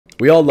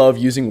We all love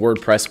using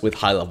WordPress with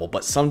HighLevel,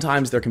 but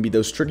sometimes there can be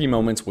those tricky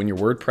moments when your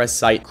WordPress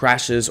site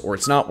crashes or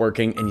it's not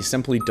working and you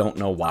simply don't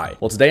know why.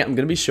 Well, today I'm going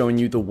to be showing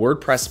you the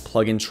WordPress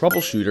plugin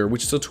Troubleshooter,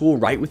 which is a tool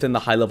right within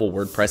the HighLevel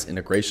WordPress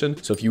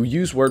integration. So if you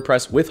use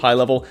WordPress with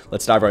HighLevel,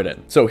 let's dive right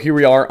in. So here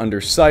we are under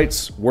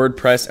Sites,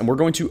 WordPress, and we're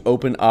going to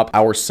open up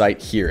our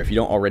site here. If you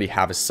don't already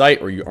have a site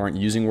or you aren't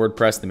using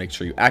WordPress, then make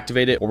sure you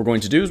activate it. What we're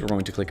going to do is we're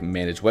going to click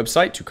Manage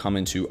Website to come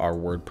into our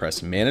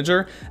WordPress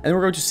manager, and then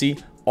we're going to see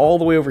all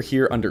the way over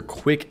here under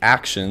quick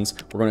actions,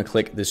 we're going to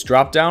click this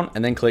drop down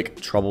and then click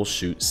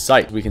troubleshoot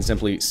site. We can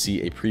simply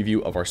see a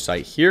preview of our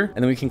site here,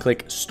 and then we can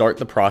click start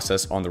the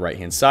process on the right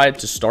hand side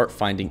to start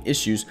finding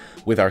issues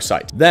with our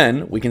site.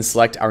 Then we can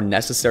select our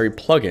necessary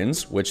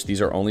plugins, which these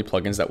are only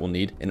plugins that we'll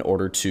need in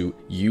order to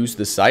use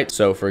the site.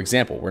 So for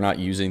example, we're not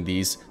using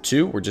these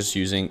two, we're just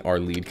using our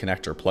lead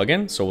connector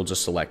plugin. So we'll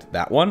just select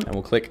that one and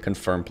we'll click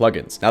confirm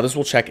plugins. Now this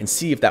will check and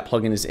see if that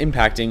plugin is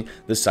impacting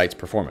the site's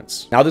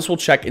performance. Now this will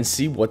check and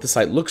see what the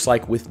site looks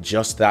like with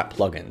just that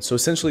plugin. So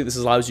essentially this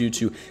allows you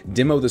to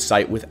demo the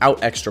site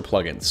without extra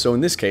plugins. So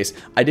in this case,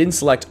 I didn't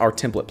select our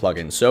template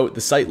plugin, so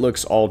the site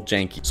looks all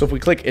janky. So if we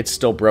click it's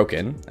still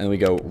broken and we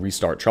go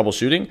restart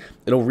troubleshooting,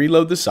 it'll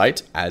reload the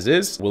site as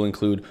is. We'll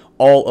include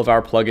all of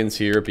our plugins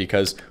here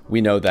because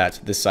we know that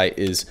the site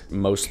is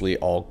mostly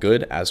all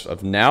good as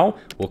of now.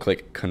 We'll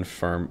click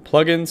confirm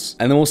plugins,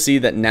 and then we'll see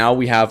that now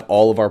we have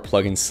all of our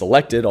plugins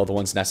selected, all the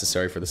ones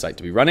necessary for the site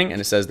to be running,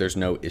 and it says there's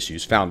no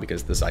issues found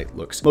because the site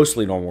looks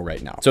mostly normal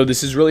right now. So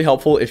this is really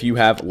helpful if you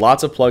have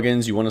lots of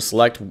plugins, you want to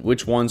select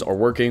which ones are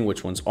working,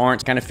 which ones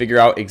aren't, kind of figure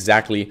out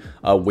exactly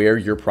where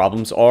your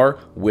problems are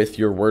with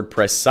your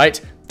WordPress site.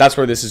 That's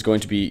where this is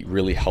going to be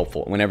really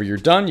helpful. Whenever you're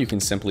done, you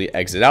can simply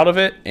exit out of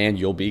it and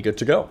you'll be good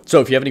to go.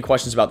 So if you have any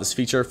questions about this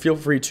feature, feel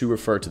free to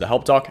refer to the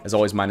help doc. As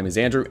always, my name is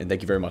Andrew, and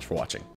thank you very much for watching.